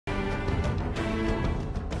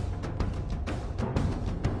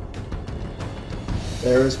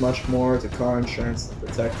There is much more to car insurance than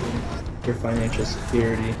protecting your financial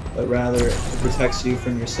security, but rather it protects you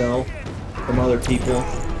from yourself, from other people.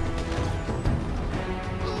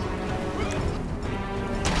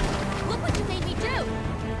 Look what you made me do!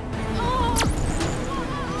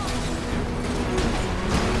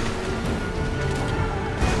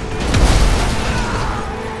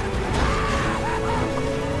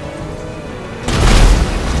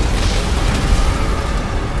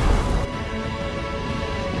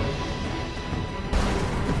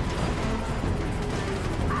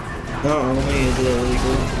 Not only is it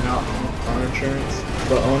illegal to not own car insurance,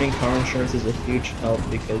 but owning car insurance is a huge help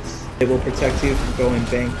because it will protect you from going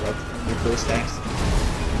bankrupt in your first accident.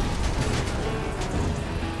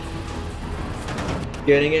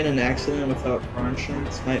 Getting in an accident without car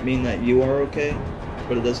insurance might mean that you are okay,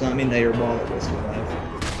 but it does not mean that your wallet will survive.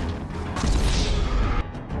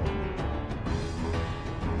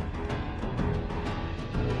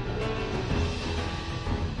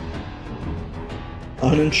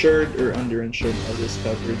 Uninsured or underinsured motorist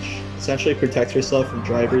coverage essentially protects yourself from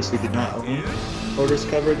drivers who do not own motorist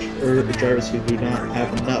coverage or drivers who do not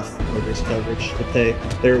have enough motorist coverage to pay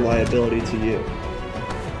their liability to you.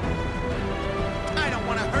 I don't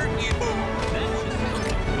want to hurt you.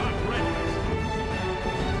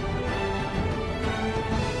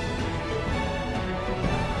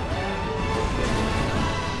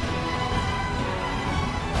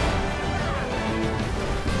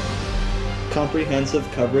 Comprehensive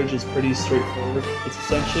coverage is pretty straightforward. It's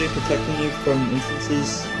essentially protecting you from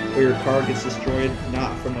instances where your car gets destroyed,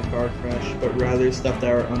 not from a car crash, but rather stuff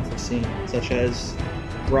that are unforeseen, such as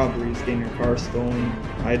robberies, getting your car stolen,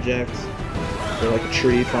 hijacked, or like a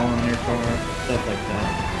tree falling on your car, stuff like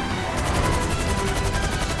that.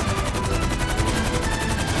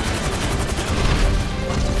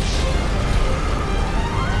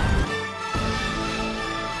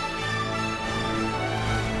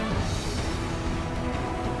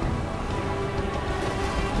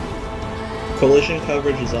 Collision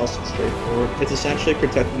coverage is also straightforward. It's essentially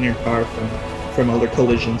protecting your car from other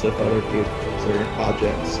collisions with other vehicles or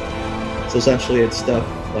objects. So essentially it's stuff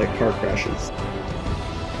like car crashes.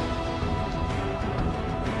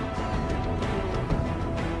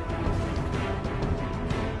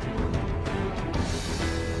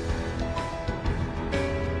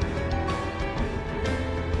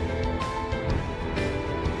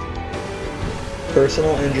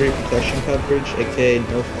 Personal injury protection coverage, aka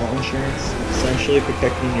no-fault insurance, is essentially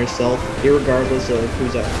protecting yourself irregardless of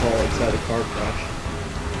who's at fault inside a car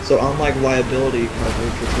crash. So unlike liability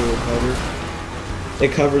coverage, which we will cover,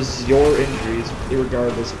 it covers your injuries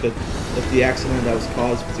irregardless if the accident that was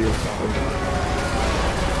caused was your fault.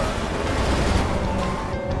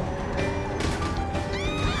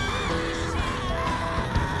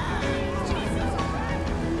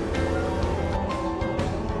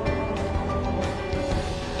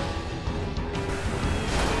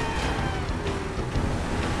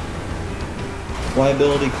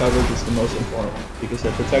 Liability coverage is the most important because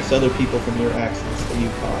it protects other people from your accidents that you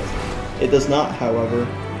caused. It does not, however,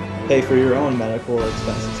 pay for your own medical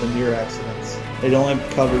expenses in your accidents. It only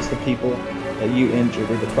covers the people that you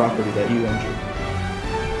injured or the property that you injured.